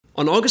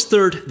On August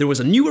 3rd, there was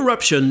a new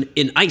eruption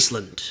in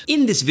Iceland.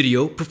 In this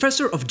video,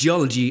 Professor of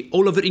Geology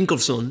Ólafur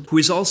Ingólfsson, who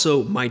is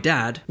also my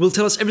dad, will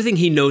tell us everything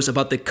he knows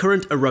about the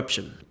current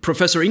eruption.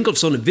 Professor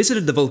Ingólfsson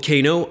visited the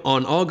volcano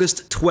on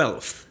August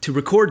 12th to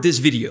record this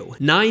video,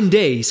 9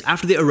 days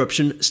after the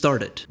eruption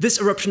started. This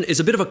eruption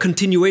is a bit of a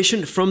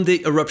continuation from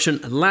the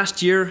eruption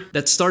last year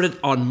that started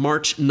on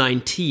March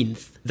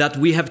 19th. That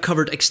we have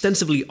covered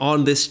extensively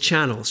on this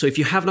channel. So if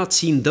you have not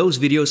seen those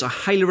videos, I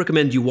highly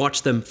recommend you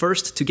watch them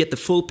first to get the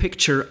full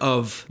picture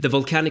of the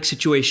volcanic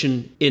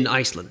situation in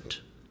Iceland.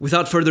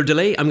 Without further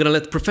delay, I'm gonna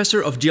let Professor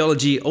of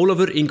Geology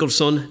Ólafur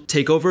Ingólfsson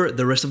take over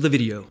the rest of the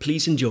video.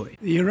 Please enjoy.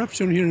 The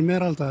eruption here in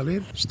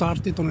Meradalir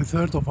started on the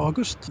 3rd of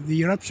August. The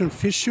eruption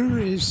fissure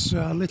is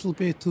a little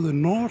bit to the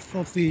north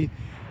of the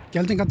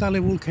Geldingadali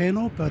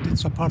volcano, but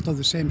it's a part of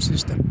the same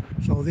system.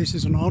 So this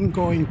is an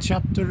ongoing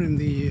chapter in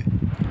the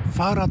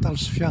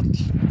Fagradals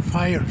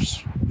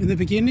fires. In the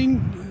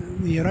beginning,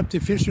 the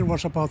eruptive fissure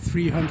was about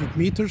 300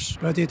 meters,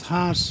 but it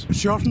has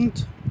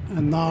shortened,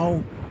 and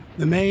now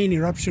the main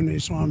eruption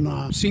is on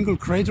a single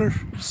crater.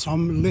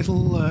 Some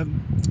little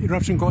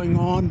eruption going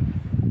on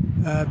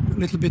a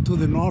little bit to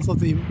the north of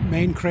the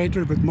main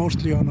crater, but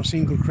mostly on a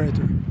single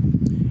crater.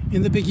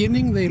 In the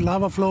beginning, the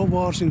lava flow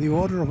was in the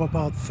order of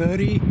about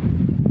 30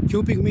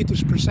 cubic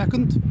meters per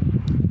second,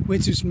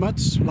 which is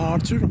much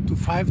larger, up to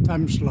 5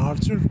 times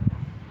larger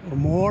or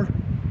more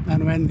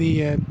than when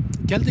the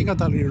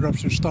Geldingadali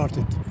eruption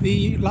started.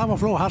 The lava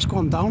flow has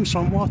gone down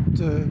somewhat.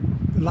 The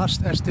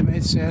last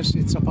estimate says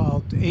it's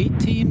about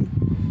 18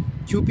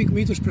 cubic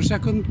meters per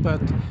second,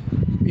 but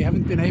we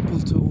haven't been able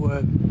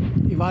to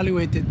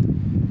evaluate it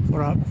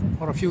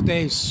for a few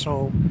days,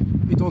 so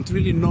we don't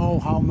really know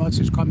how much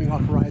is coming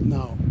up right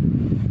now.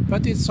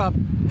 But it's a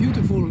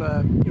beautiful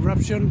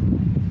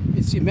eruption.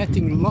 It's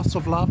emitting lots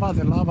of lava.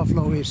 The lava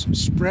flow is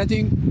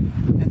spreading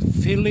and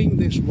filling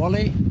this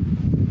valley.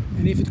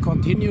 And if it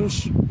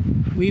continues,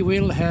 we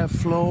will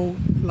have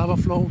lava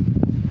flow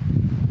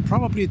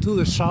probably to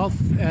the south,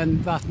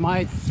 and that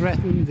might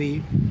threaten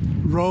the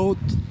road,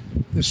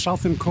 the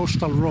southern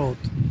coastal road.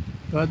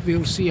 But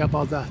we'll see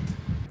about that.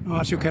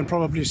 Now, as you can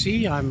probably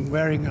see, I'm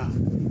wearing a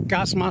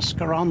gas mask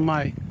around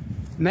my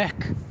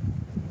neck.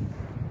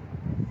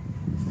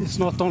 It's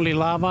not only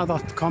lava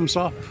that comes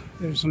up,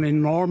 there's an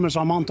enormous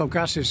amount of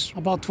gases.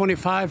 About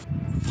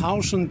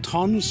 25,000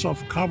 tons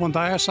of carbon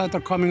dioxide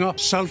are coming up,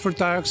 sulfur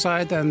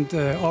dioxide, and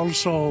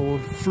also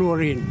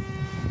fluorine.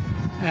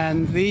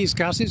 And these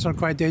gases are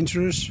quite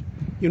dangerous.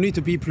 You need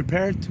to be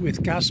prepared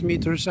with gas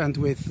meters and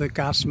with the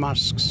gas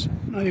masks.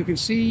 Now you can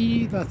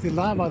see that the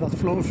lava that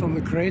flows from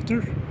the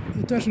crater,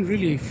 it doesn't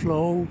really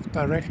flow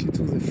directly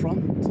to the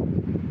front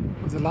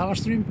of the lava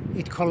stream.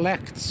 It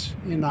collects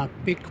in a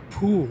big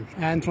pool,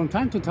 and from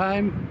time to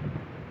time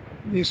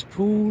this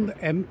pool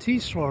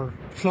empties or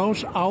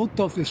flows out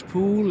of this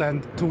pool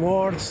and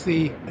towards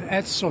the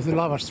edge of the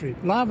lava stream.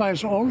 Lava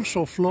is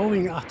also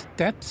flowing at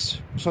depths,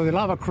 so the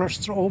lava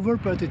crusts over,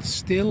 but it's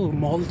still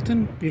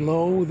molten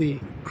below the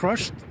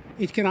crust.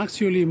 It can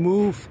actually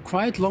move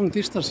quite long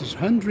distances,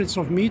 hundreds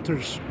of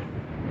meters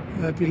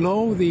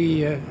below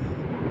the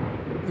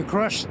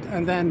crust,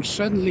 and then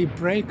suddenly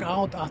break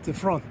out at the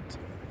front.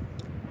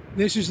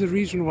 This is the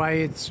reason why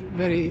it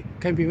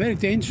can be very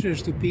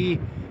dangerous to be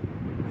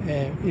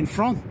in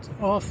front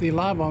of the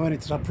lava when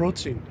it's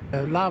approaching.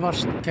 Lava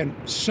can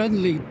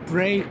suddenly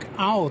break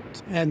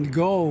out and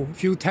go a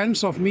few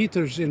tens of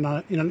meters in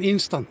an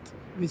instant,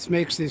 which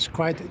makes this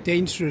quite a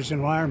dangerous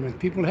environment.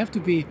 People have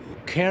to be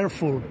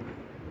careful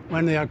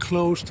when they are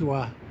close to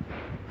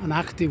an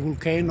active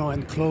volcano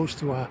and close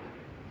to a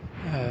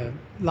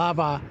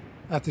lava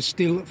that is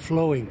still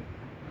flowing.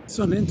 It's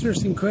an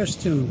interesting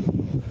question.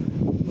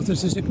 What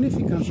is the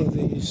significance of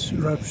these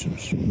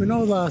eruptions? We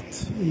know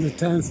that in the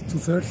 10th to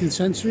 13th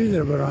century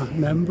there were a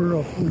number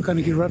of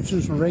volcanic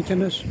eruptions from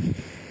Reykjanes.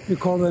 We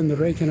call them the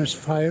Reykjanes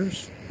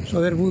fires.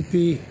 So there would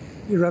be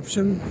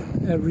eruption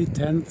every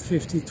 10th,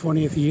 50th,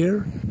 20th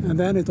year, and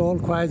then it all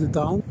quieted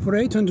down. For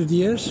 800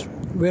 years,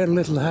 very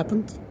little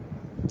happened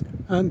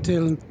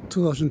until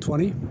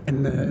 2020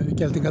 in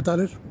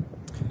Geldingadali.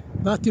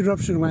 That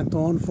eruption went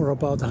on for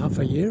about half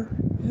a year,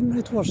 and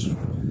it was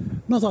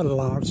not a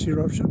large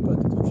eruption, but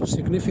it was a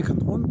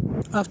significant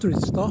one. After it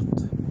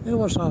stopped, there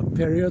was a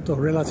period of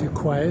relative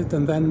quiet,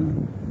 and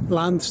then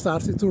land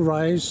started to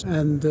rise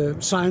and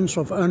signs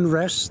of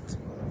unrest.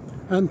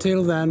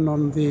 Until then,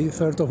 on the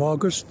 3rd of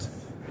August,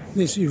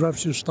 this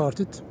eruption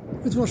started.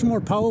 It was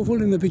more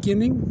powerful in the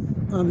beginning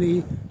than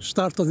the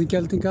start of the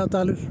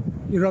Geldingadali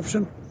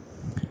eruption.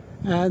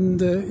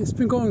 And it's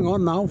been going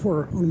on now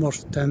for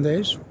almost 10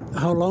 days.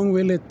 How long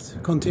will it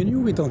continue?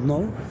 We don't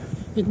know.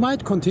 It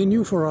might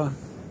continue for a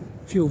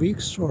few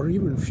weeks or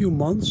even a few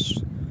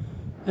months,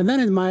 and then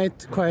it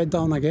might quiet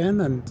down again,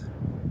 and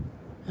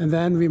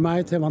then we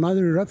might have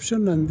another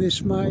eruption, and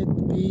this might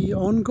be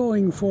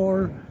ongoing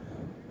for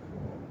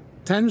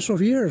tens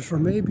of years or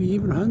maybe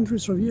even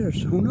hundreds of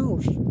years. Who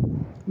knows?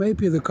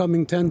 Maybe the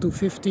coming 10 to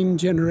 15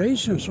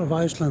 generations of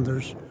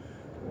Icelanders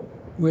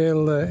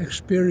will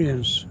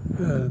experience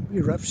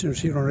eruptions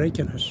here on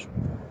Reykjanes.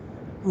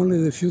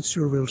 Only the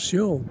future will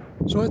show.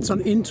 So it's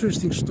an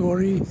interesting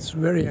story, it's a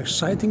very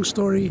exciting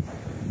story,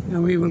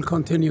 and we will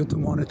continue to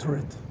monitor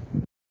it.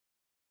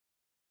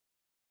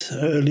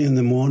 Early in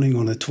the morning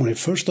on the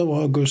 21st of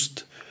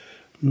August,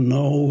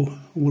 no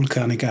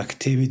volcanic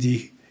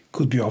activity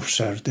could be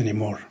observed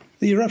anymore.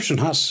 The eruption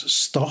has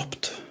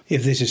stopped.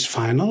 If this is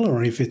final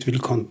or if it will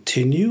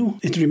continue,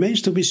 it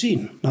remains to be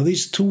seen. Now,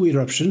 these two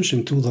eruptions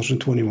in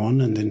 2021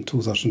 and in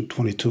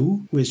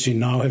 2022, which we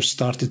now have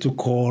started to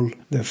call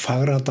the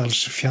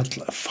Fagradals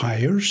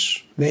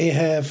fires, they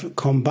have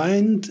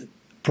combined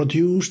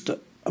produced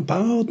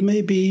about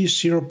maybe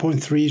 0.3,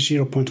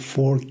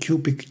 0.4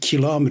 cubic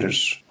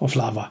kilometers of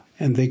lava.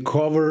 And they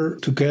cover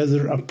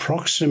together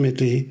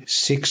approximately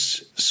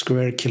 6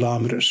 square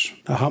kilometers.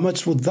 Now, how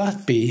much would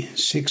that be,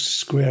 6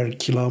 square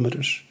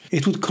kilometers?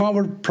 It would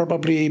cover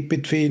probably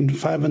between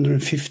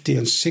 550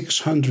 and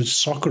 600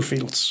 soccer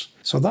fields.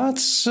 So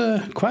that's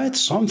quite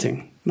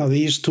something. Now,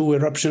 these two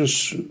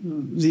eruptions,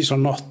 these are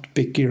not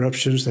big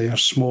eruptions, they are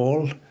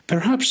small.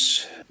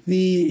 Perhaps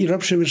the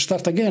eruption will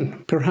start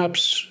again.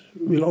 Perhaps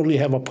we'll only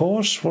have a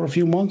pause for a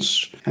few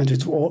months and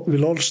it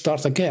will all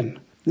start again.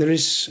 There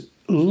is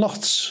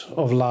lots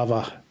of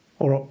lava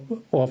or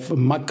of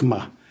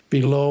magma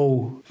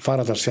below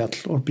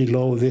Fagradalsfjall or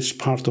below this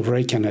part of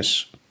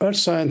Reykjanes. Earth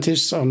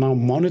scientists are now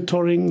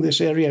monitoring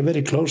this area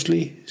very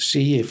closely,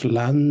 see if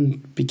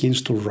land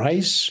begins to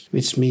rise,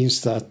 which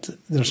means that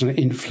there's an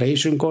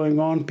inflation going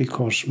on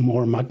because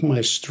more magma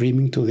is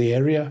streaming to the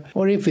area,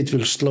 or if it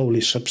will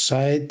slowly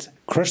subside.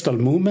 Crustal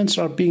movements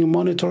are being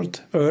monitored.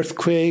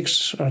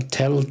 Earthquakes are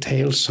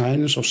telltale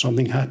signs of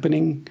something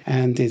happening,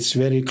 and it's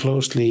very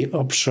closely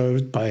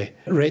observed by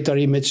radar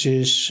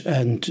images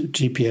and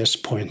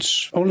GPS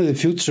points. Only the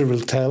future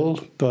will tell,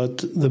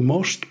 but the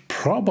most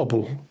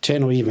probable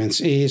chain of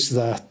events is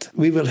that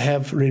we will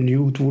have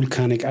renewed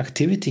volcanic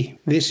activity.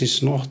 This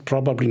is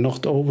probably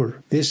not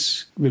over.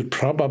 This will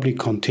probably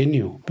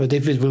continue. But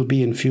if it will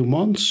be in a few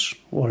months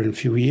or in a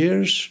few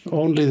years,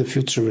 only the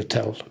future will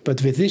tell.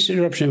 But with this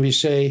eruption we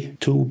say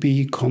to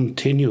be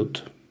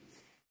continued.